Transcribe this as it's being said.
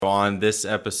On this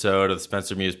episode of the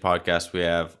Spencer Muse podcast, we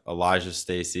have Elijah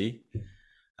Stacey.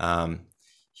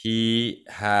 He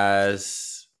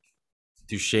has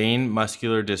Duchenne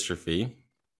muscular dystrophy.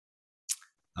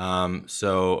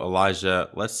 So Elijah,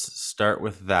 let's start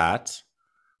with that.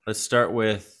 Let's start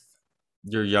with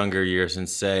your younger years and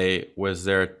say, was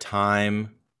there a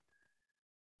time?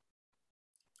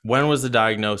 When was the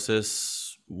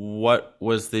diagnosis? What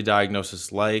was the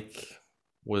diagnosis like?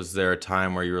 Was there a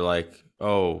time where you were like,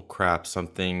 oh crap,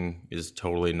 something is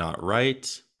totally not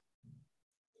right?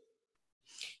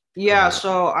 Yeah,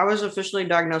 so I was officially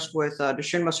diagnosed with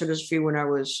Duchenne muscular dystrophy when I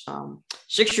was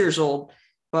 6 years old,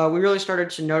 but we really started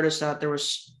to notice that there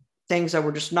was things that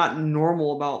were just not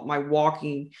normal about my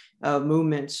walking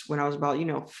movements when I was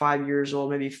about 5 years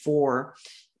old, maybe four,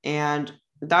 and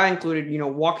that included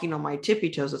walking on my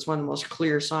tippy toes. That's one of the most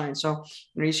clear signs. So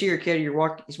when you see your kid,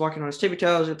 he's walking on his tippy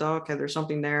toes. You thought, okay, there's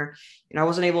something there, and I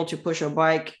wasn't able to push a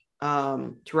bike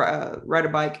to ride a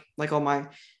bike like all my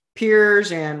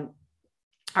peers, and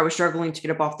I was struggling to get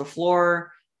up off the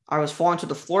floor. I was falling to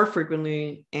the floor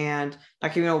frequently and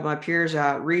not keeping up with my peers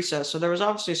at recess. So there was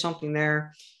obviously something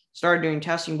there. Started doing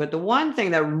testing. But the one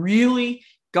thing that really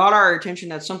got our attention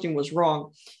that something was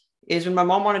wrong is when my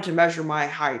mom wanted to measure my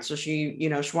height. So she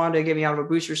wanted to get me out of a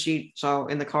booster seat. So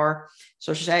in the car.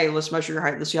 So she said, hey, let's measure your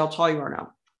height. Let's see how tall you are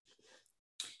now.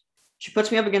 She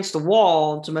puts me up against the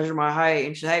wall to measure my height.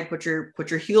 And she said, hey, put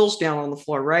your heels down on the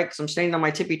floor, right? Because I'm standing on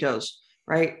my tippy toes,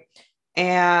 right?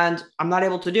 And I'm not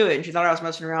able to do it. And she thought I was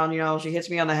messing around. She hits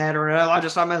me on the head or I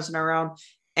just stop messing around.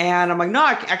 And I'm like, no,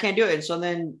 I can't do it. And so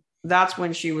then that's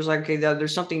when she was like, okay,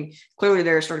 there's something clearly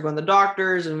there. Started going to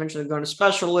doctors and eventually going to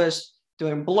specialists,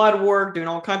 doing blood work, doing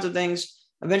all kinds of things,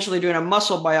 eventually doing a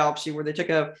muscle biopsy where they took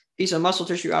a piece of muscle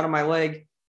tissue out of my leg.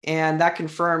 And that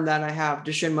confirmed that I have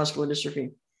Duchenne muscular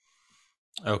dystrophy.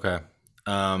 Okay.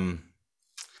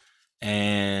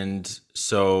 And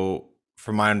so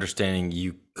from my understanding,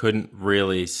 you couldn't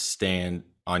really stand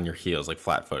on your heels, like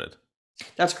flat-footed.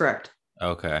 That's correct.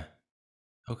 Okay.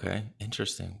 Okay.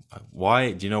 Interesting.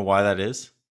 Why? Do you know why that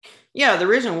is? Yeah, the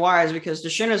reason why is because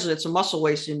Duchenne it's a muscle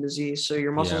wasting disease. So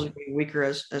your muscles Yeah. are getting weaker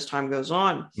as time goes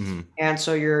on. Mm-hmm. And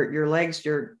so your legs,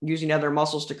 you're using other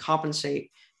muscles to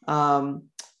compensate, to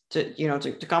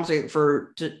compensate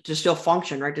to still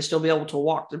function, right? To still be able to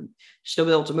walk, to still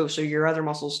be able to move. So your other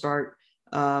muscles start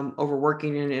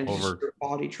overworking and it's just Over, your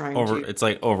body trying over. to. It's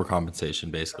like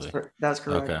overcompensation, basically. That's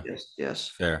correct. Okay. Yes, yes.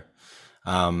 Fair.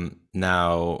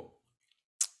 Now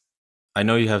I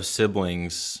know you have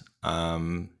siblings,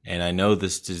 and I know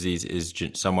this disease is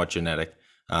somewhat genetic.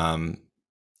 Um,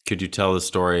 could you tell the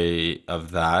story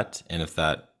of that and if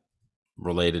that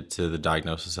related to the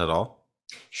diagnosis at all?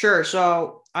 Sure.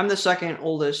 So I'm the second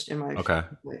oldest in Okay.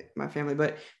 my family,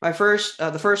 but the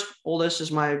first oldest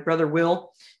is my brother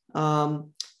Will,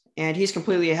 um, and he's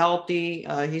completely healthy.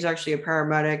 He's actually a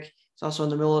paramedic. He's also in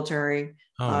the military.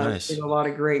 Oh, Did nice. a lot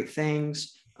of great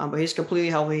things, but he's completely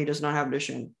healthy. He does not have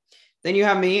Duchenne. Then you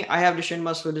have me. I have Duchenne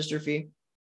muscular dystrophy,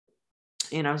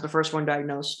 and I was the first one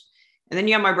diagnosed. And then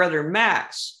you have my brother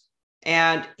Max,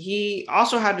 and he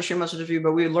also had Duchenne muscular dystrophy,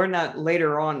 but we learned that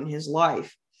later on in his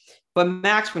life. But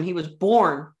Max, when he was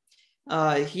born,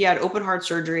 he had open heart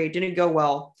surgery. It didn't go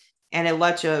well, and it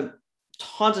led to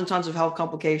tons and tons of health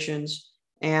complications.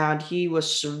 And he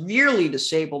was severely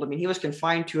disabled. I mean, he was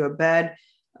confined to a bed.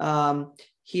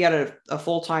 He had a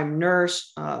full-time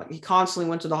nurse. He constantly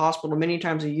went to the hospital many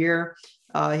times a year.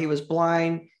 He was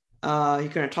blind. He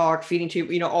couldn't talk, feeding tube,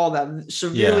 all that. Yeah.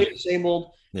 Severely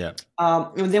disabled. Yeah.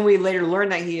 And then we later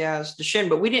learned that he has Duchenne,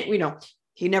 but we didn't,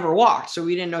 he never walked. So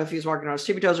we didn't know if he was walking on his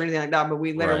tippy toes or anything like that. But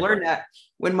we later Right. learned that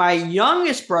when my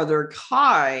youngest brother,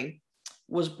 Kai,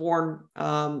 was born.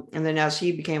 And then as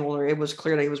he became older, it was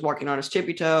clear that he was walking on his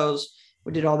tippy toes.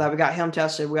 We did all that. We got him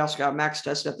tested. We also got Max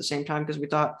tested at the same time because we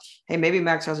thought, hey, maybe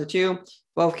Max has it too.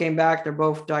 Both came back. They're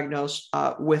both diagnosed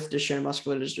with Duchenne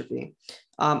muscular dystrophy.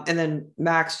 And then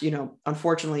Max,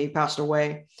 unfortunately, he passed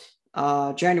away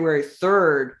January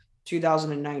 3rd,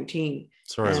 2019.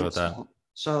 Sorry And about that.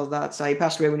 so that's he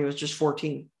passed away when he was just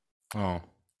 14. Oh.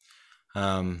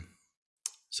 Um.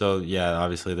 So yeah,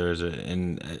 obviously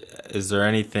is there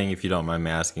anything, if you don't mind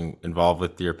me asking, involved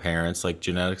with your parents, like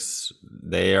genetics?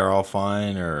 They are all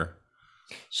fine, or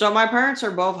So my parents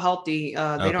are both healthy. They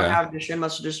don't okay, have Duchenne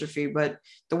muscular dystrophy, but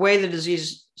the way the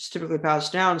disease is typically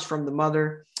passed down is from the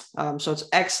mother. So it's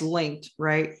X-linked,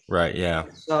 right? right? Yeah.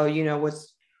 So, with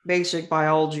basic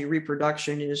biology,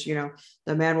 reproduction is,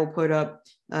 the man will put up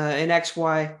an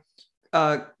XY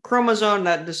chromosome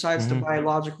that decides the Hmm.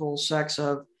 biological sex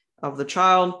of the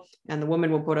child, and the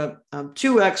woman will put up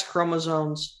two X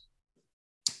chromosomes.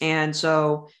 And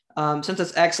so Since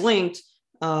it's X linked,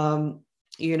 um,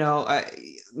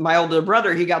 my older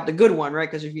brother, he got the good one, right?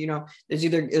 Because if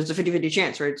it's a 50-50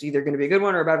 chance, right? It's either going to be a good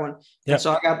one or a bad one. And Yep.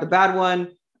 so I got the bad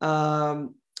one.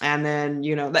 And then,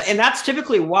 and that's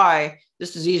typically why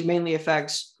this disease mainly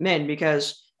affects men,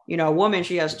 because, a woman,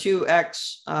 she has two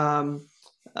X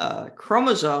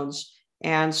chromosomes.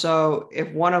 And so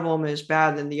if one of them is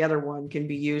bad, then the other one can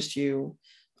be used to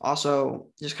also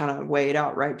just kind of weigh it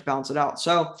out, right? To balance it out.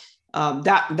 So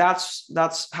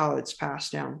that's how it's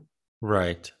passed down.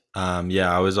 Right.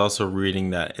 Yeah, I was also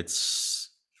reading that it's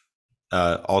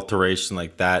alteration,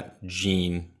 like that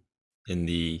gene in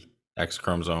the X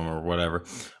chromosome or whatever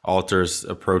alters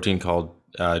a protein called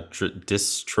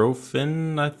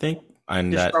dystrophin, I think,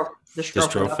 and that Dystrophin. That's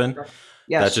dystrophin correct. that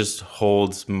Yes. just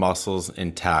holds muscles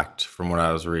intact, from what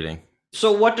I was reading.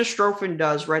 So what dystrophin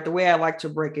does, right? The way I like to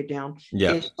break it down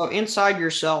Yeah. is, so inside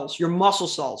your cells, your muscle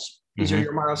cells, these are Hmm.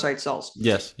 your myocyte cells.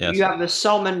 Yes. You Yes. have the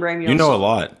cell membrane, You know a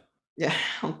lot. yeah,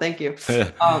 well, thank you.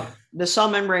 The cell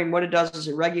membrane, what it does is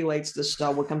it regulates the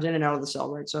cell, what comes in and out of the cell,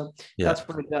 right? So Yeah. that's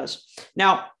what it does.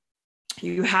 Now,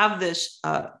 you have this,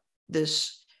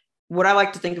 what I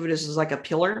like to think of it as like a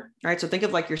pillar, right? So think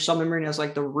of like your cell membrane as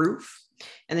like the roof,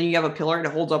 and then you have a pillar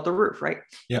that holds up the roof, right?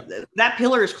 Yeah. That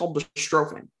pillar is called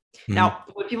dystrophin. Hmm. Now,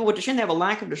 with people with Duchenne, they have a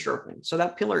lack of dystrophin, so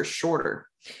that pillar is shorter,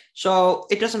 so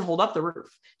it doesn't hold up the roof.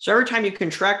 So every time you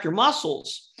contract your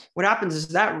muscles, what happens is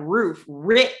that roof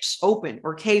rips open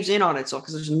or caves in on itself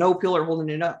because there's no pillar holding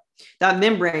it up. That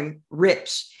membrane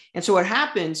rips, and so what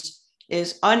happens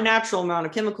is unnatural amount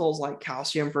of chemicals like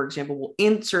calcium, for example, will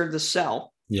enter the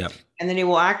cell, Yeah. and then it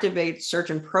will activate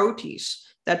certain proteins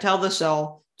that tell the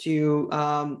cell to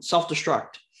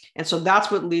self-destruct. And so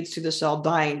that's what leads to the cell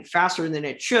dying faster than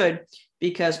it should,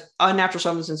 because unnatural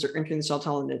substances are entering the cell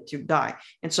telling it to die.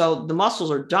 And so the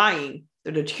muscles are dying,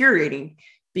 they're deteriorating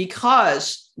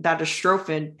because that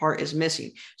dystrophin part is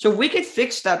missing. So we could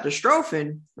fix that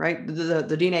dystrophin, right?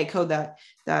 The DNA code that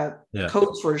Yeah.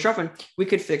 codes for dystrophin, we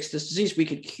could fix this disease. We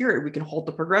could cure it. We can halt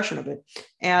the progression of it.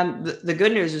 And the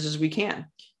good news is we can.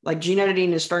 Like, gene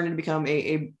editing is starting to become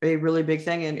a really big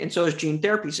thing, and so is gene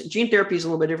therapy. So gene therapy is a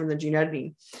little bit different than gene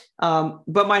editing.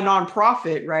 But my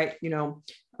nonprofit, right,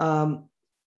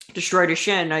 Destroy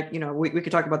Duchenne, we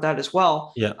could talk about that as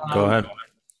well. Yeah. Go ahead.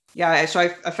 Yeah, so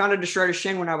I founded Destroy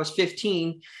Duchenne when I was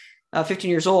 15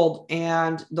 years old.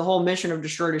 And the whole mission of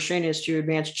Destroy Duchenne is to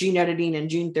advance gene editing and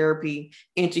gene therapy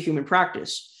into human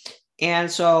practice. And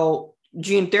so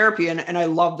gene therapy, and I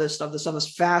love this stuff. This stuff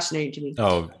is fascinating to me.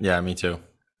 Oh, yeah, me too.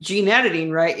 Gene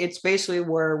editing, right? It's basically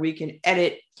where we can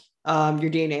edit your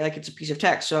DNA like it's a piece of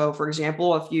text. So, for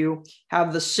example, if you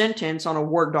have the sentence on a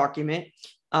Word document,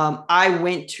 I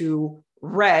went to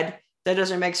red, that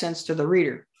doesn't make sense to the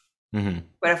reader. Mm-hmm.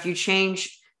 But if you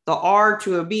change the R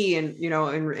to a B and,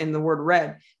 in the word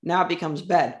red, now it becomes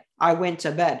bed. I went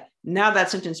to bed. Now that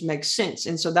sentence makes sense.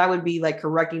 And so that would be like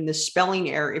correcting the spelling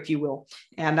error, if you will.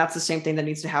 And that's the same thing that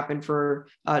needs to happen for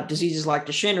diseases like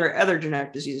Duchenne or other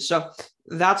genetic diseases. So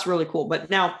that's really cool. But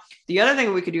now the other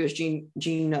thing we could do is gene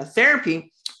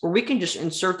therapy, where we can just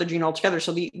insert the gene altogether.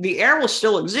 So the error will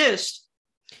still exist,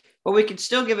 but we could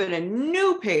still give it a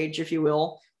new page, if you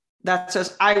will, that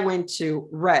says I went to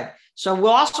red. So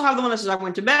we'll also have the one that says I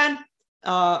went to bed,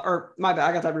 or my bad,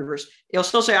 I got that reversed. It'll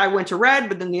still say I went to red,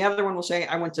 but then the other one will say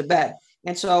I went to bed.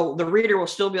 And so the reader will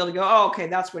still be able to go, oh, okay,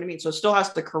 that's what it means. So it still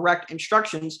has the correct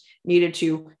instructions needed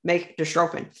to make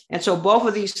dystrophin. And so both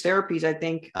of these therapies, I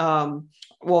think,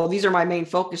 these are my main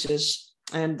focuses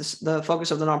and the focus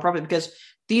of the nonprofit, because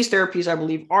these therapies, I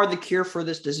believe, are the cure for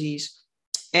this disease.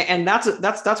 And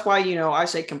that's why, I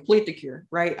say complete the cure,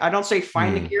 right? I don't say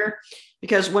find the cure,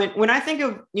 because when I think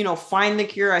of, find the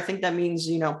cure, I think that means,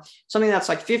 something that's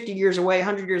like 50 years away,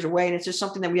 100 years away, and it's just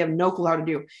something that we have no clue how to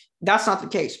do. That's not the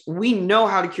case. We know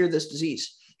how to cure this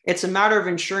disease. It's a matter of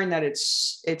ensuring that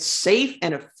it's safe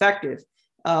and effective.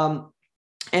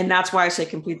 And that's why I say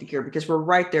complete the cure, because we're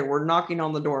right there. We're knocking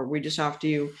on the door. We just have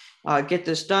to get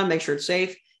this done, make sure it's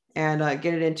safe, and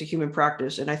get it into human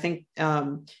practice. And I think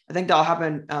that'll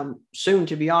happen soon,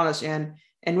 to be honest. And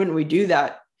when we do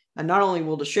that, not only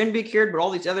will Duchenne be cured, but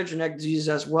all these other genetic diseases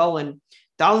as well, and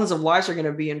thousands of lives are going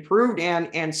to be improved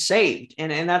and saved.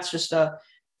 And that's just an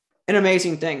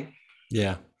amazing thing.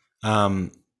 Yeah.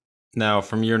 Now,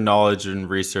 from your knowledge and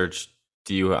research,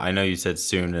 I know you said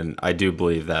soon, and I do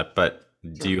believe that, but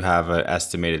do you have an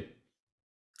estimated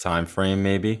time frame,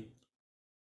 maybe?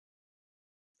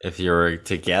 If you were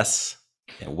to guess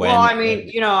when? Well, I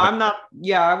mean, I'm not,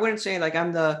 I wouldn't say like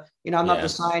I'm the, I'm not Yeah. the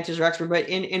scientist or expert, but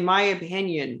in my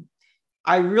opinion,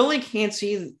 I really can't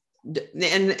see,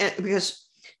 and because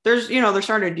there's, they're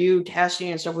starting to do testing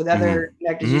and stuff with Hmm. other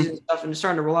neck diseases Hmm. and stuff, and it's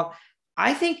starting to roll out.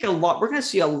 I think we're going to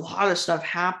see a lot of stuff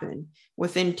happen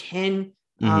within 10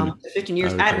 Hmm. to 15 I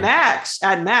years would at agree.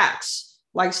 max,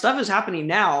 like stuff is happening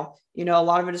now. A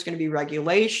lot of it is going to be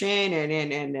regulation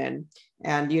and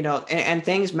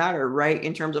things matter, right?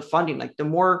 In terms of funding, like the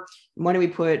more money we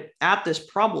put at this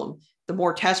problem, the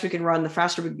more tests we can run, the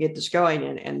faster we can get this going,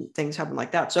 and things happen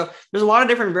like that. So there's a lot of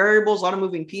different variables, a lot of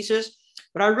moving pieces.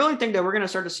 But I really think that we're going to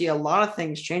start to see a lot of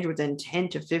things change within 10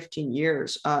 to 15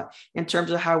 years in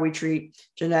terms of how we treat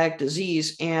genetic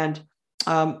disease. And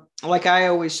like I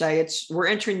always say, we're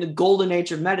entering the golden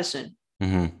age of medicine,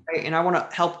 Hmm. right? And I want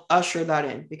to help usher that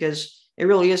in, because it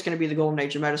really is going to be the golden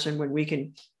age of medicine when we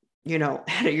can,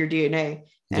 edit your DNA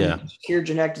Yeah. and cure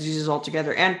genetic diseases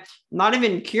altogether, and not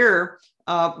even cure,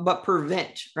 but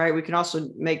prevent. Right? We can also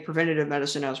make preventative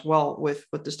medicine as well with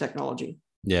this technology.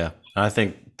 Yeah. I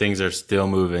think things are still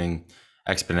moving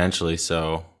exponentially.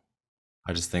 So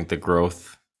I just think the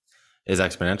growth is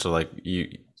exponential. Like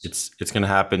it's going to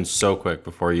happen so quick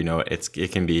before you know it.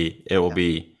 It will Yeah.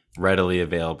 be readily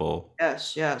available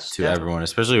Yes. Yes. to Definitely. everyone,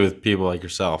 especially with people like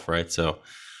yourself, right? So,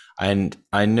 and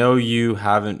I know you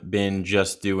haven't been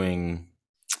just doing.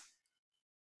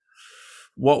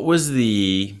 What was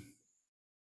the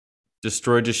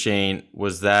Destroy Duchesne?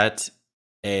 Was that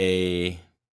a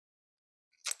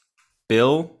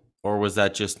bill or was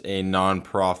that just a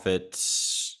nonprofit?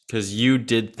 Because you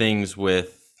did things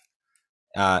with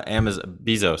Amazon,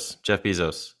 Jeff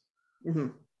Bezos.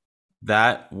 Mhm.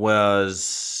 That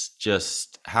was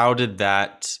just how did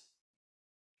that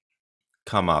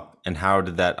come up, and how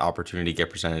did that opportunity get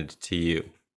presented to you?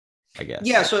 I Yeah.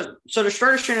 guess So the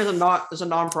Starter Chain is a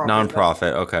nonprofit.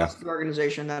 nonprofit. Okay, That's the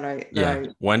organization that I yeah.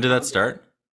 When did that start?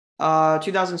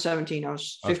 2017. I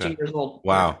was Okay, 15 years old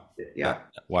when I wow, started it. Yeah.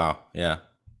 wow, yeah,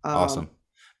 Um, awesome.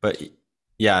 But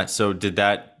yeah, so did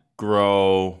that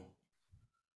grow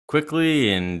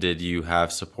quickly, and did you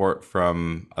have support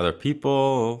from other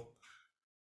people?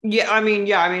 yeah, I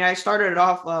mean, I started it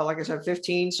off, like I said,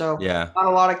 15. So Yeah, not a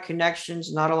lot of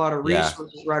connections, not a lot of yeah,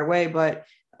 resources right away. But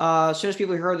as soon as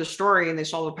people heard the story and they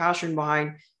saw the passion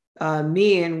behind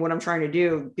me and what I'm trying to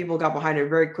do, people got behind it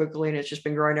very quickly, and it's just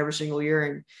been growing every single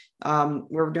year. And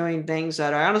we're doing things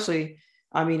that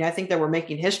I think that we're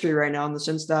making history right now, in the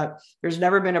sense that there's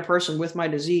never been a person with my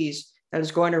disease that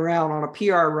is going around on a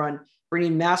PR run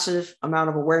bringing massive amount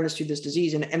of awareness to this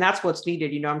disease, and that's what's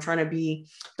needed. I'm trying to be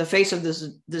the face of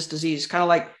this disease, kind of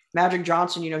like Magic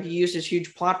Johnson. He used his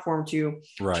huge platform to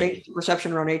right. change the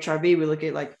perception around HIV. We look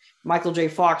at like Michael J.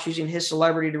 Fox using his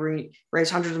celebrity to raise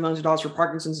hundreds of millions of dollars for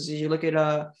Parkinson's disease. You look at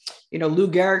Lou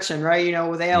Gehrigson, right?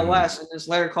 With Hmm. ALS and this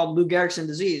letter called Lou Gehrigson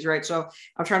disease, right? So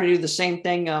I'm trying to do the same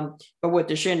thing, but with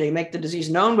Duchenne, to make the disease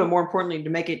known, but more importantly, to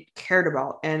make it cared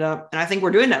about. And I think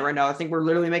we're doing that right now. I think we're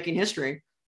literally making history.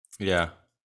 Yeah,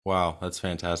 wow, that's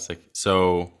fantastic.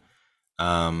 So,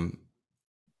 um,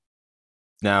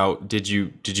 now, did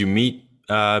you meet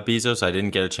Bezos? I didn't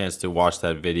get a chance to watch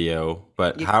that video,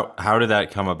 but how did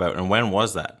that come about, and when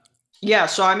was that? Yeah,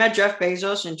 so I met Jeff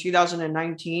Bezos in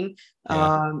 2019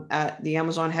 Yeah. at the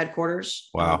Amazon headquarters,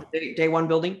 Wow. the day one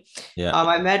building. Yeah.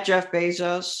 I met Jeff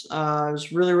Bezos. It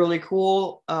was really, really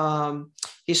cool.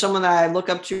 He's someone that I look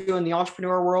up to in the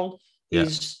entrepreneur world. Yeah.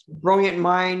 He's brilliant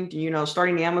mind.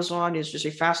 Starting Amazon is just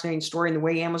a fascinating story, and the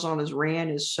way Amazon is ran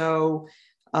is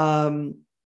um,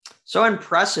 so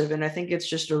impressive. And I think it's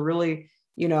just a really,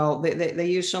 they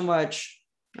use so much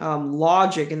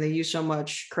logic, and they use so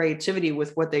much creativity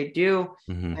with what they do.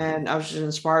 Hmm. And I was just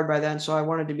inspired by that. And so I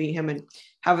wanted to meet him and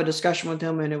have a discussion with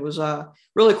him. And it was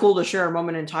really cool to share a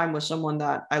moment in time with someone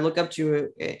that I look up to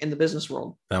in the business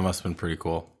world. That must have been pretty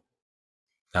cool.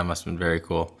 That must have been very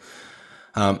cool.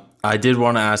 I did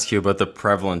want to ask you about the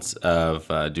prevalence of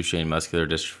Duchenne muscular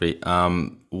dystrophy.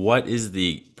 What is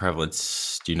the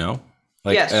prevalence? Do you know?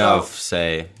 Like Yes. of So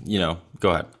say, go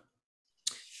ahead.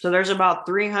 there's about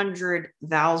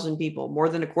 300,000 people, more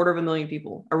than a quarter of a million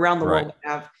people around the Right. world that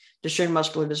have Duchenne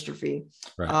muscular dystrophy.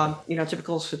 Right.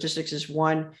 Typical statistics is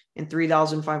 1 in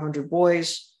 3,500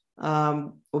 boys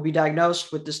will be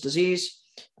diagnosed with this disease.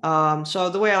 So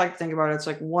the way I like to think about it, it's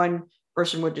like one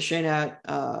person with Duchenne at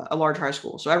a large high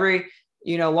school. So every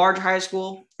large high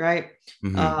school, right,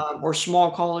 Hmm. or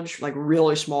small college, like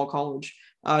really small college,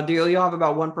 you'll have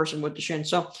about one person with Duchenne.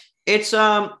 So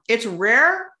it's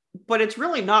rare, but it's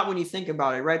really not when you think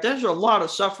about it, right? There's a lot of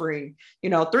suffering.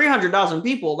 300,000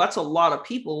 people, that's a lot of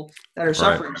people that are Right.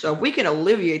 suffering. So if we can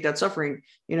alleviate that suffering,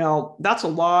 that's a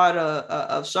lot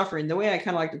of suffering. The way I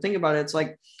kind of like to think about it, it's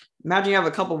like, imagine you have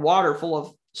a cup of water full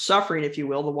of suffering, if you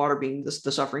will, the water being the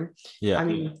suffering. Yeah. I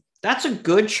mean, that's a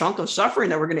good chunk of suffering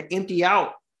that we're going to empty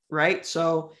out right?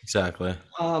 Exactly.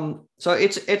 So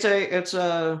it's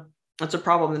a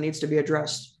problem that needs to be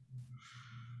addressed.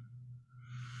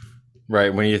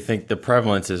 Right. When you think the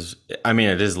prevalence is, I mean,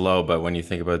 it is low, but when you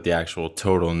think about the actual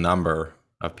total number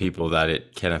of people that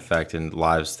it can affect and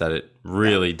lives that it Yeah,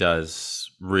 really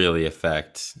does really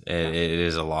affect, yeah, it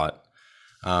is a lot.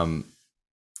 Um,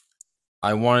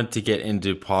 I wanted to get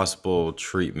into possible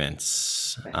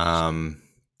treatments. okay.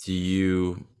 Do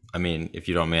you, I mean, if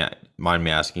you don't mind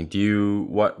me asking,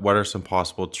 what are some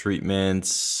possible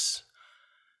treatments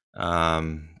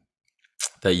um,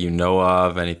 that you know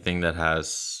of? Anything that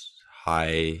has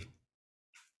high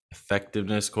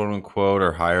effectiveness, quote unquote,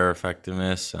 or higher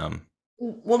effectiveness?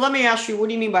 Well, let me ask you, what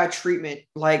do you mean by treatment?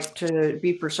 Like, to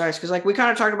be precise, because like we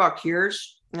kind of talked about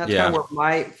cures, and that's kind of Yeah, where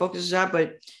my focus is at.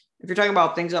 But if you're talking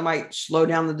about things that might slow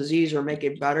down the disease or make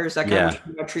it better, is that kind of what yeah,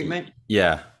 you mean by treatment?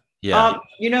 yeah, yeah,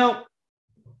 You know,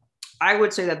 I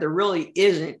would say that there really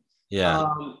isn't. yeah,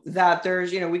 That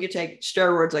there's, we could take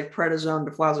steroids like prednisone,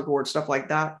 deflazacort, stuff like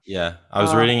that. yeah. I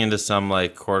was Um, reading into some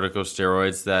like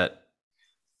corticosteroids that,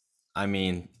 I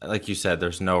mean, like you said,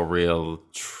 there's no real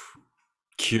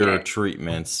cure yeah,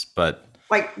 treatments, but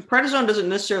like prednisone doesn't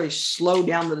necessarily slow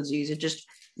down the disease; it just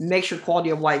makes your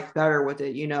quality of life better with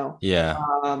it. yeah,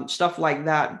 Stuff like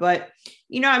that. But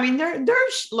I mean,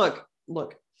 there's look,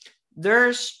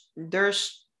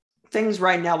 there's things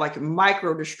right now like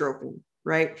microdystrophin,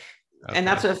 right? And okay.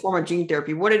 that's a form of gene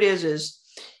therapy. What it is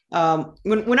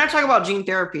when I talk about gene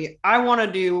therapy, I want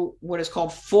to do what is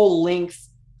called full length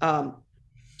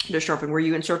dystrophin, where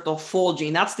you insert the full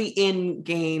gene. That's the end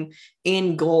game,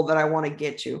 end goal that I want to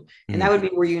get to. And that Mhm. would be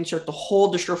where you insert the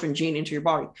whole dystrophin gene into your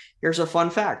body. Here's a fun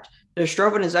fact: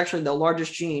 dystrophin is actually the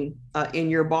largest gene in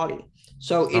your body.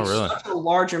 So Oh, it's really? such a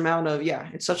large amount of,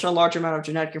 it's such a large amount of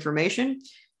genetic information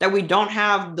that we don't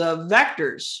have the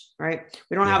vectors, right?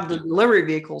 We don't Yeah. have the delivery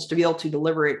vehicles to be able to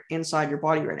deliver it inside your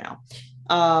body right now.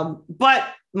 But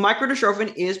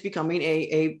microdystrophin is becoming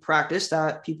a practice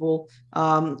that people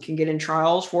can get in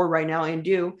trials for right now and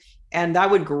do. And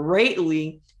that would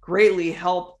greatly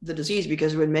help the disease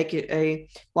because it would make it a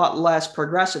lot less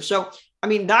progressive. So, I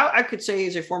mean, that I could say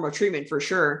is a form of treatment for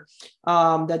sure.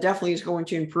 That definitely is going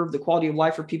to improve the quality of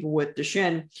life for people with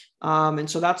Duchenne. And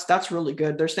so that's really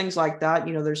good. There's things like that.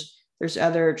 There's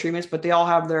other treatments, but they all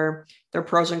have their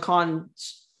pros and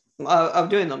cons of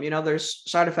doing them. There's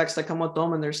side effects that come with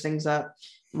them, and there's things that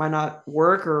might not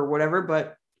work or whatever.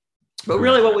 But Mhm.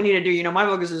 really, what we need to do, my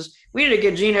focus is we need to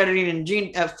get gene editing and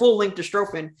gene full length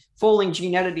dystrophin, full length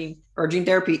gene editing or gene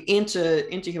therapy into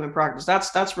human practice.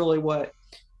 That's really what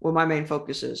my main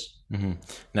focus is. Mhm.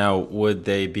 Now, would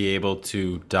they be able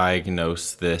to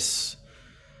diagnose the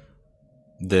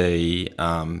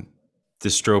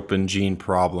dystrophin gene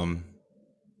problem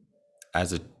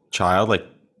as a child, like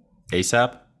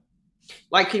ASAP?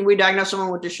 Like, can we diagnose someone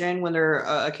with Duchenne when they're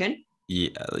a kid? Yeah,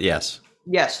 yes,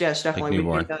 Yes, like definitely. We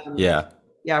newborn. could, Yeah,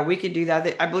 yeah, we could do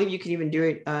that. I believe you can even do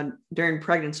it during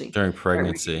pregnancy. during Right, we can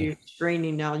pregnancy. do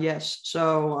screening now. Yes.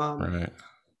 Right.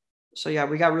 So yeah,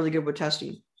 we got really good with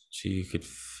testing. So you could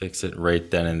fix it right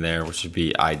then and there, which would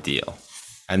be ideal.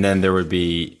 And then there would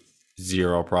be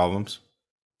zero problems.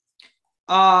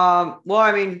 Well,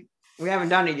 I mean, we haven't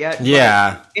done it yet, but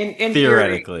Yeah, in theory,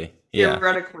 theoretically. Yeah.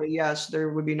 theoretically, yes, there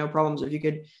would be no problems if you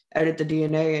could edit the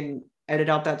DNA and edit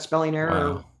out that spelling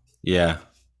error. Wow. Yeah.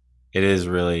 It is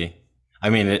really, I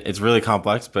mean, it's really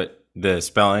complex, but the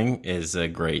spelling is a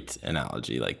great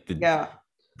analogy. Like Yeah.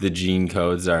 the gene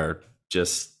codes are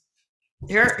just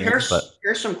Here, insane. here's But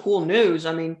here's some cool news.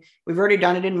 I mean, we've already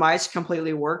done it in mice,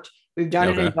 completely worked. We've done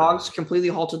it in okay, dogs, completely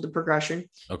halted the progression.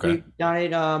 okay. We've done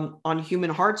it on human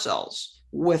heart cells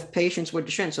with patients with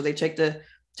Duchenne. So they take the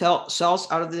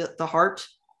cells out of the heart,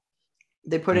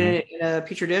 they put Hmm. it in a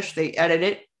petri dish, they edit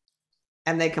it,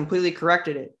 and they completely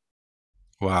corrected it.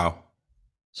 Wow,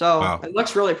 So wow. it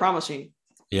looks really promising.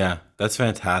 Yeah, that's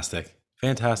fantastic.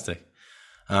 Fantastic.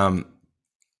 Um,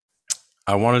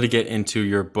 I wanted to get into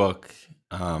your book,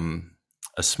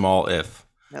 A Small If.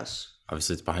 Yes.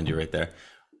 Obviously, it's behind you right there.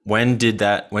 When did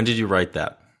you write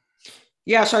that?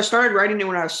 Yeah. So I started writing it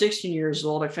when I was 16 years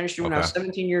old. I finished it when I was Okay.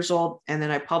 17 years old. And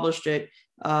then I published it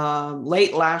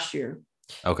late last year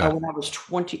Okay. when I was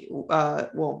 20.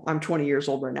 Well, I'm 20 years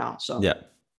old right now. So, Yeah.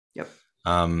 yep.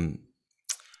 Um,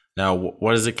 Now,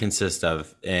 what does it consist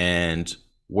of, and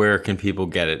where can people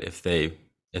get it if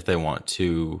they want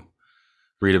to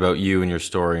read about you and your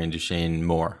story and Duchesne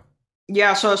more?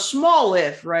 Yeah. So a small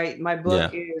if, right? My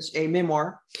book Yeah. is a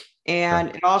memoir, Okay. and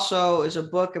it also is a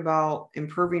book about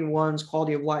improving one's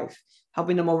quality of life,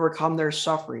 helping them overcome their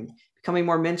suffering, becoming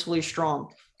more mentally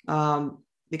strong. Um,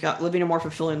 living a more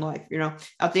fulfilling life.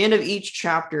 At the end of each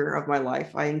chapter of my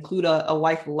life, I include a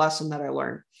life lesson that I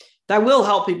learned that will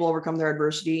help people overcome their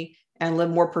adversity and live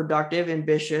more productive,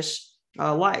 ambitious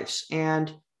lives.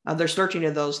 And there's 13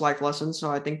 of those life lessons. So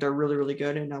I think they're really, really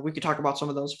good. And we could talk about some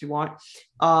of those if you want.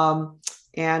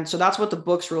 And so that's what the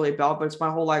book's really about, but it's my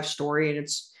whole life story. And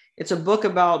it's a book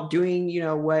about doing,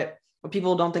 what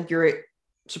people don't think you're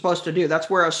supposed to do. That's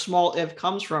where a small if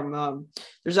comes from.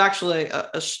 There's actually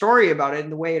a story about it.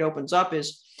 And the way it opens up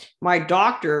is my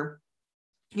doctor,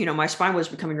 my spine was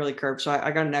becoming really curved. So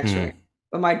I got an x-ray,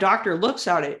 but my doctor looks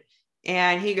at it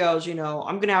and he goes, I'm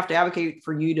going to have to advocate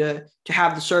for you to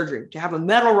have the surgery, to have a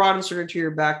metal rod inserted to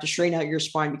your back to straighten out your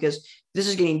spine, because this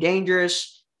is getting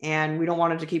dangerous and we don't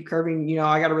want it to keep curving.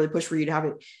 I got to really push for you to have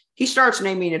it. He starts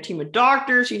naming a team of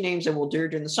doctors. He names them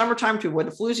during the summertime to avoid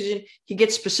the flu season. He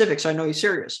gets specific, so I know he's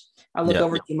serious. I look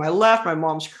over to my left. My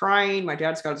mom's crying. My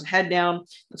dad's got his head down.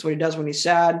 That's what he does when he's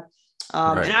sad.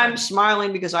 Right. And I'm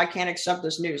smiling because I can't accept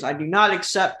this news. I do not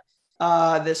accept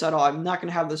this at all. I'm not going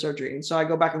to have the surgery. And so I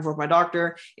go back and forth with my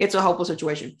doctor. It's a hopeless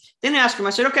situation. Then I asked him,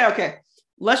 I said, okay.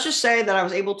 Let's just say that I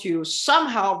was able to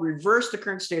somehow reverse the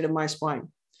current state of my spine.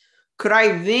 Could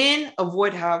I then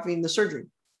avoid having the surgery?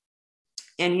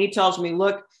 And he tells me,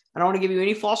 look, I don't want to give you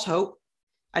any false hope.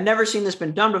 I've never seen this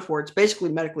been done before. It's basically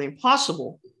medically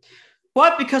impossible.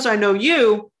 But because I know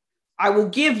you, I will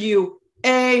give you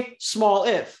a small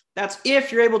if. That's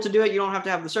if you're able to do it, you don't have to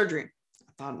have the surgery.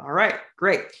 I thought, all right,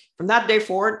 great. From that day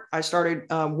forward, I started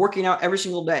working out every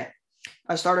single day.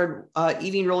 I started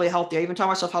eating really healthy. I even taught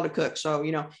myself how to cook. So,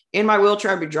 in my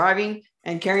wheelchair, I'd be driving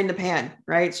and carrying the pan,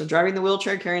 right? So driving the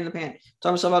wheelchair, carrying the pan.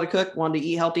 Taught myself how to cook, wanted to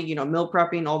eat healthy, meal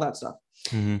prepping, all that stuff.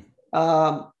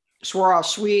 Swore off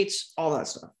sweets, all that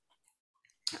stuff.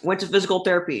 Went to physical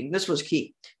therapy. This was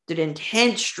key. Did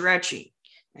intense stretching,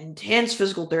 intense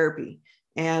physical therapy,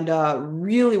 and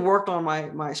really worked on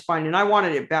my spine. And I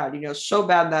wanted it bad, so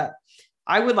bad that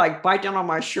I would bite down on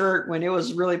my shirt when it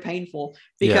was really painful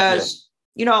because,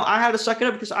 I had to suck it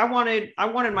up because I wanted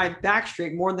my back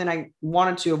straight more than I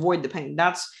wanted to avoid the pain.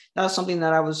 That's something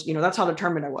that I was, that's how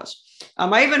determined I was.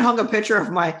 I even hung a picture of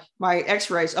my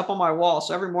x-rays up on my wall.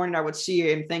 So every morning I would see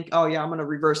it and think, oh yeah, I'm going to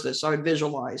reverse this. So I would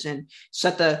visualize and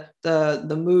set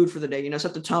the mood for the day,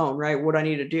 set the tone, right? What I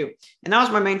need to do. And that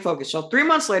was my main focus. So 3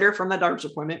 months later from that doctor's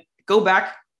appointment, go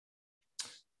back.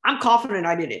 I'm confident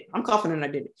I did it.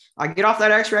 I get off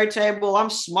that x-ray table. I'm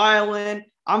smiling.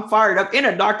 I'm fired up in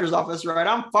a doctor's office, right?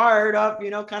 I'm fired up,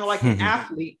 kind of like an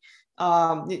athlete.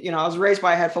 I was raised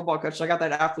by a head football coach, so I got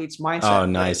that athlete's mindset. Oh,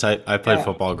 nice. I played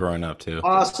football growing up too.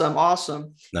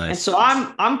 Awesome. Nice. And so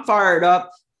I'm fired up,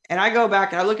 and I go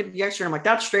back and I look at the x-ray and I'm like,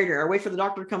 that's straighter. I wait for the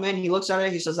doctor to come in. He looks at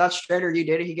it. He says, that's straighter. You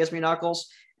did it. He gives me knuckles,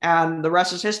 and the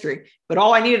rest is history. But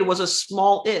all I needed was a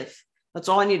small if. That's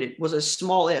all I needed was a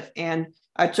small if. And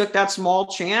I took that small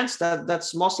chance, that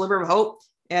small sliver of hope,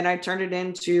 and I turned it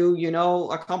into,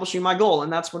 accomplishing my goal.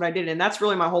 And that's what I did. And that's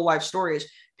really my whole life story is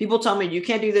people tell me, you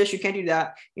can't do this, you can't do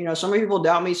that. Some people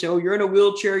doubt me, say, oh, you're in a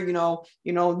wheelchair, people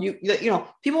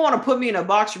want to put me in a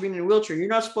box for being in a wheelchair. You're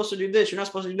not supposed to do this. You're not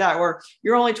supposed to do that. Or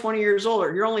you're only 20 years old,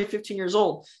 or you're only 15 years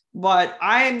old. But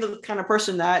I am the kind of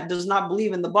person that does not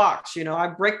believe in the box. I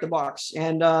break the box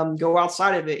and go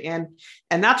outside of it. And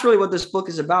that's really what this book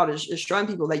is about, is showing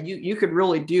people that you could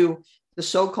really do the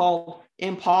so-called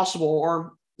impossible,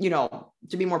 or,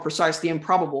 to be more precise, the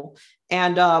improbable.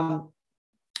 And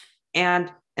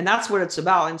that's what it's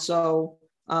about. And so,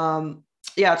 so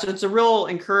it's a real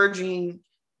encouraging,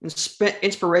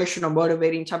 inspirational,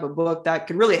 motivating type of book that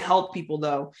could really help people,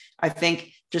 though, I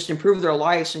think, just improve their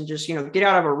lives and just, get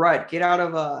out of a rut, get out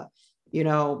of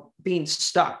being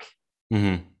stuck.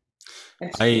 Mm-hmm.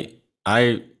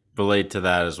 I relate to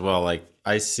that as well. Like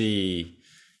I see,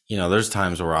 there's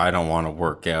times where I don't want to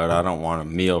work out. I don't want to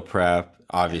meal prep.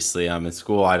 Obviously I'm in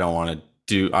school. I don't want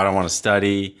to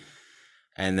study.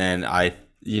 And then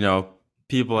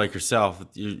people like yourself,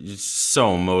 you're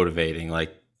so motivating, I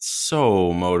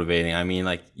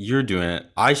mean, you're doing it.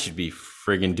 I should be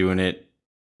friggin' doing it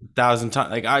 1,000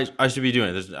 times. I should be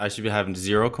doing it. I should be having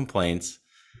zero complaints.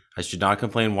 I should not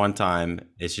complain one time.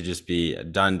 It should just be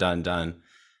done.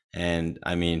 And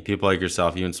I mean, people like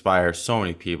yourself, you inspire so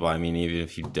many people. I mean, even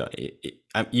if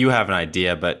you have an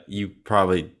idea, but you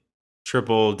probably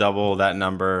triple, double that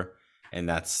number. And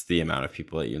that's the amount of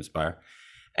people that you inspire.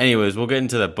 Anyways, we'll get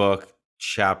into the book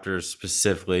chapters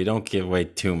specifically. Don't give away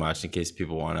too much in case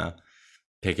people want to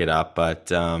pick it up.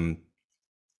 But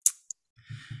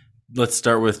let's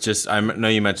start with I know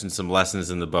you mentioned some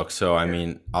lessons in the book. So, I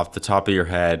mean, off the top of your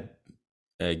head,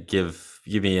 give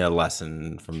me a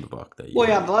lesson from the book that you Well,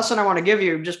 yeah, learned. the lesson I want to give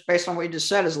you, just based on what you just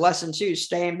said, is lesson two: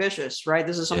 stay ambitious. Right,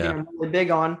 this is something Yeah. I'm really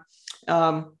big on.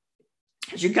 Um,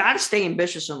 is you got to stay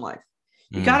ambitious in life.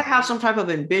 You got Mm-hmm. to have some type of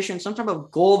ambition, some type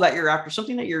of goal that you're after,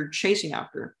 something that you're chasing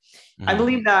after. I Mm-hmm.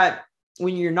 believe that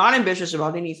when you're not ambitious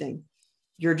about anything,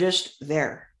 you're just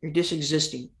there. You're just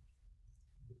existing.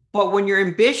 But when you're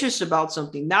ambitious about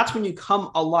something, that's when you come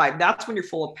alive. That's when you're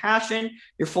full of passion,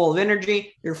 you're full of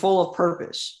energy, you're full of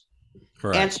purpose.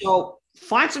 And Right. so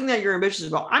find something that you're ambitious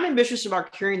about. I'm ambitious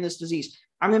about curing this disease.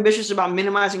 I'm ambitious about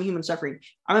minimizing human suffering.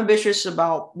 I'm ambitious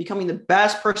about becoming the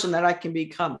best person that I can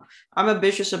become. I'm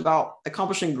ambitious about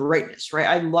accomplishing greatness, right?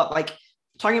 I love like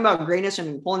talking about greatness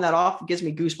and pulling that off gives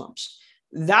me goosebumps.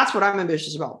 That's what I'm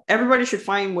ambitious about. Everybody should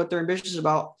find what they're ambitious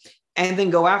about and then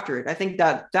go after it. I think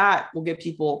that that will give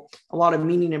people a lot of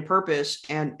meaning and purpose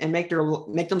and make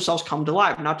themselves come to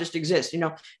life, not just exist.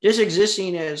 Just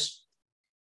existing is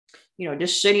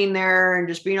just sitting there and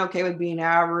just being okay with being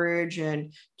average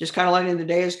and just kind of letting the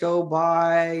days go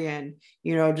by and,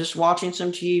 just watching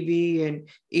some TV and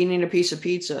eating a piece of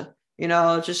pizza.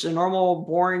 It's just a normal,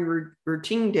 boring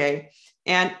routine day.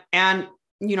 And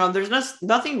there's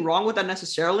nothing wrong with that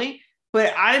necessarily.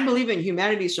 But I believe in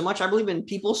humanity so much. I believe in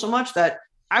people so much that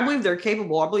I believe they're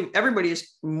capable. I believe everybody is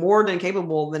more than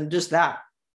capable than just that.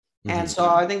 And Mm-hmm. so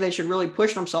I think they should really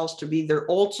push themselves to be their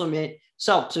ultimate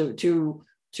self,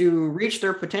 to reach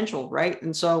their potential, right?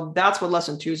 And so that's what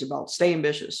lesson two is about. Stay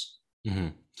ambitious. Mm-hmm.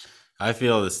 I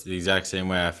feel this the exact same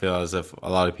way. I feel as if a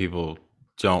lot of people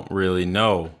don't really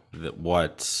know that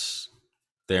what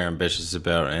they're ambitious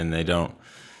about, and they don't.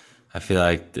 I feel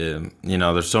like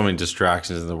there's so many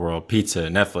distractions in the world: pizza,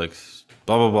 Netflix,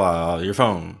 blah blah blah, your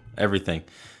phone, everything.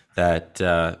 That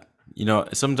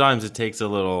sometimes it takes a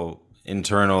little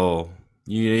internal.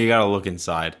 You got to look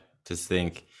inside to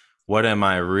think, what am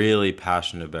I really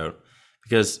passionate about?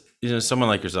 Because someone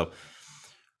like yourself,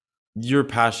 you're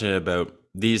passionate about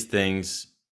these things.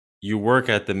 You work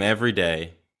at them every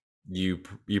day. You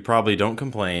probably don't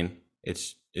complain.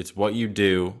 It's what you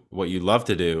do, what you love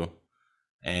to do,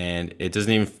 and it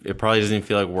probably doesn't even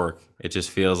feel like work. It just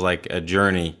feels like a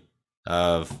journey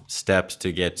of steps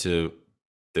to get to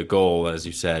the goal, as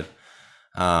you said.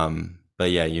 But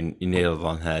yeah, you nailed it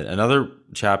on the head. Another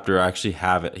chapter, I actually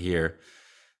have it here,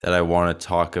 that I want to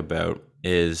talk about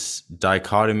is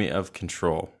dichotomy of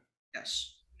control.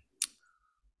 Yes.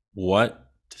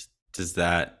 What does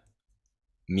that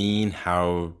mean?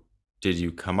 How did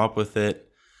you come up with it?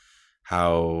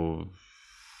 How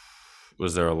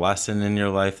was there a lesson in your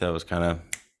life that was kind of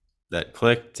that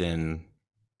clicked and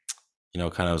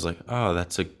kind of was like, oh,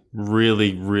 that's a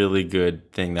really, really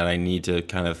good thing that I need to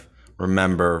kind of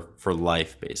remember for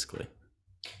life, basically.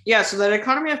 Yeah. So that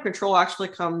economy of control actually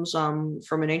comes from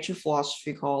an ancient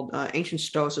philosophy called ancient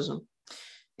Stoicism,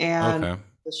 and Okay.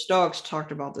 the Stoics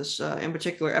talked about this in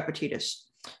particular. Epictetus.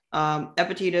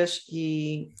 Epictetus.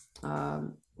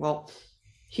 Well,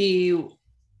 he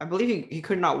I believe he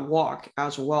could not walk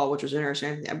as well, which was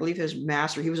interesting. I believe his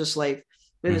master, he was a slave.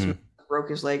 Maybe his Mm-hmm. master broke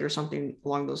his leg or something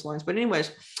along those lines. But anyways,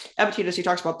 Epictetus, he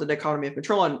talks about the dichotomy of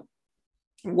control. And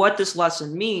what this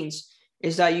lesson means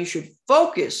is that you should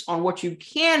focus on what you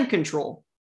can control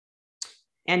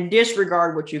and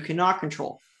disregard what you cannot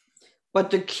control. But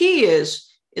the key is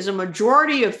a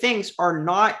majority of things are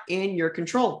not in your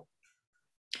control.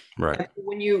 Right. And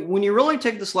when you really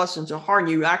take this lesson to heart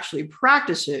and you actually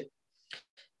practice it,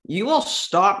 you will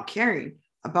stop caring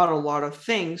about a lot of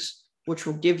things, which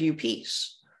will give you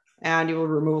peace and it will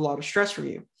remove a lot of stress from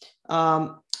you.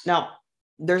 Now,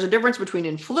 there's a difference between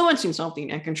influencing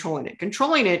something and controlling it.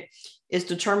 Controlling it is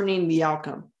determining the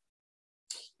outcome.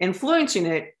 Influencing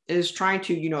it is trying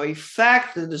to,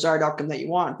 affect the desired outcome that you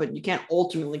want, but you can't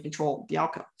ultimately control the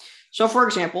outcome. So, for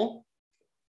example,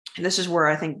 and this is where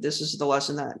I think this is the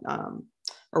lesson that,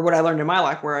 or what I learned in my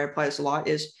life where I apply this a lot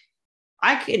is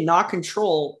I cannot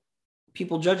control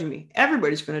people judging me.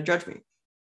 Everybody's going to judge me.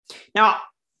 Now,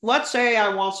 let's say I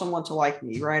want someone to like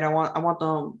me, right? I want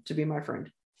them to be my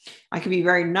friend. I can be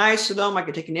very nice to them. I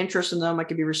can take an interest in them. I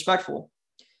can be respectful.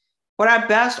 But at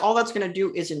best, all that's going to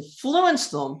do is influence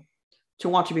them to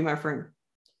want to be my friend.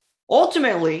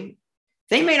 Ultimately,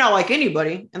 they may not like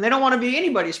anybody and they don't want to be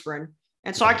anybody's friend.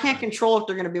 And so I Right. can't control if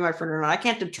they're going to be my friend or not. I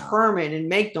can't determine and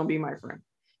make them be my friend,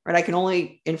 right? I can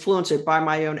only influence it by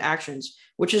my own actions,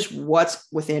 which is what's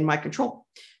within my control.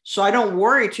 So I don't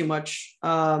worry too much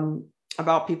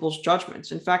about people's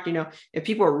judgments. In fact, if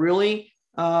people are really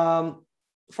far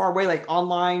away, like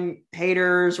online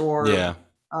haters or Yeah.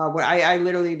 I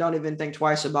literally don't even think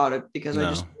twice about it because No.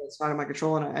 it's not in my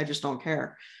control and I just don't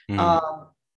care. Mm-hmm. Um,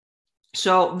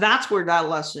 so that's where that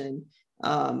lesson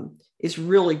Is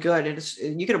really good,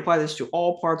 and you can apply this to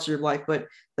all parts of your life. But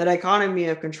that economy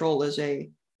of control is a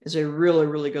really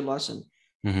really good lesson.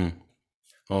 Hmm.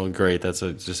 Well, great. That's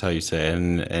just how you say it.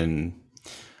 And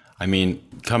I mean,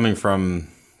 coming from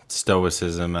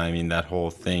Stoicism, I mean that whole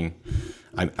thing.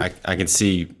 I can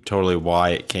see totally why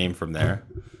it came from there,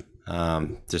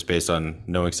 just based on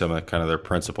knowing some of kind of their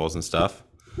principles and stuff.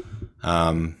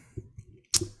 Um,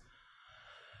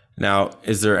 Now,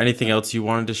 is there anything else you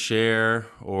wanted to share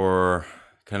or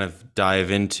kind of dive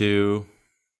into?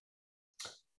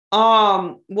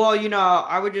 Well,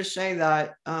 I would just say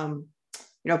that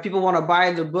people want to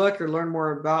buy the book or learn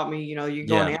more about me, you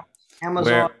go on Yeah.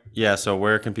 Amazon. So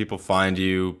where can people find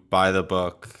you, buy the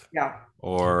book, Yeah.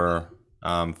 or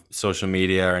social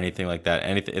media or anything like that?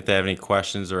 Anything, if they have any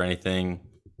questions or anything,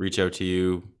 reach out to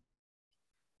you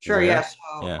Sure, yeah. where?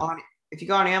 So Yeah. on if you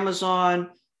go on Amazon,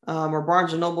 or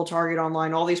Barnes and Noble, Target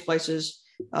online, all these places,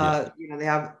 Yeah. they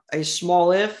have a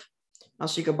small if,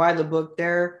 so you can buy the book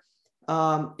there.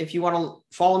 If you want to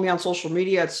follow me on social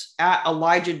media, it's at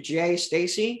Elijah J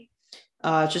Stacey.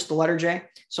 It's just the letter J.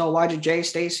 So Elijah J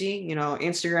Stacey,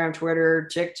 Instagram, Twitter,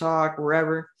 TikTok,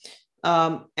 wherever.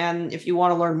 And if you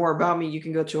want to learn more about me, you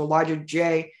can go to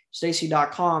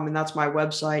ElijahJStacey.com, and that's my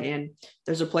website. And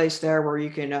there's a place there where you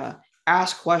can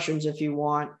ask questions if you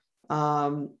want,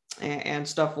 and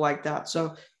stuff like that.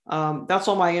 So that's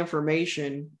all my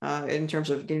information in terms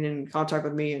of getting in contact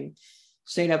with me and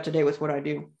staying up to date with what I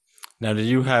do. Now, did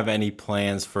you have any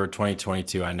plans for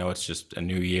 2022? I know it's just a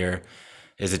new year.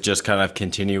 Is it just kind of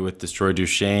continue with Destroy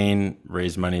Duchesne,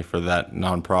 raise money for that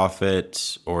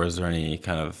nonprofit, or is there any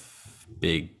kind of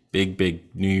big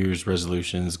New Year's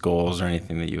resolutions, goals, or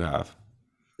anything that you have?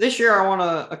 This year, I want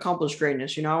to accomplish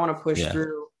greatness. I want to push Yeah.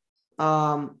 through.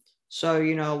 So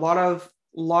a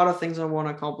lot of things I want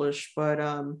to accomplish, but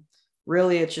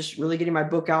really, it's just really getting my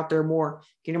book out there more,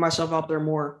 getting myself out there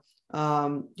more.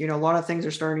 A lot of things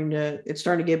are starting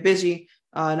to get busy,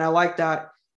 and I like that.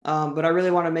 But I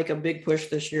really want to make a big push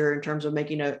this year in terms of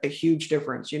making a huge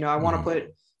difference.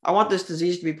 Mhm. I want this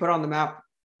disease to be put on the map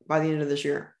by the end of this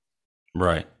year.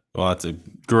 Right. Well, that's a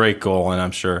great goal, and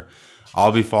I'm sure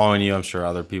I'll be following you. I'm sure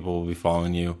other people will be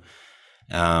following you,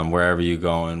 wherever you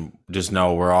go. And just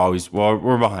know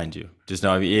we're behind you. Just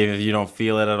know even if you don't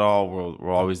feel it at all,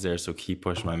 we're always there. So keep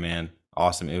pushing, my man.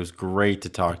 Awesome. It was great to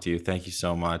talk to you. Thank you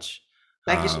so much.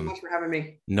 Thank you so much for having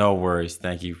me. No worries.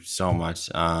 Thank you so much.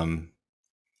 And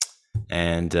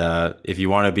if you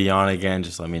want to be on again,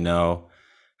 just let me know.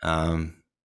 Um,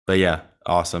 but yeah,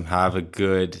 awesome. Have a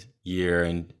good year,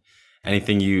 and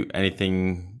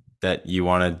anything that you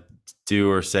want to do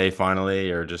or say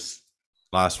finally, or just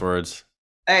last words.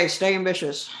 Hey, stay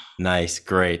ambitious. Nice,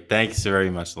 great. Thanks very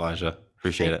much, Elijah.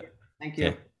 Appreciate Thank it. you. Thank you.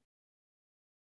 Okay.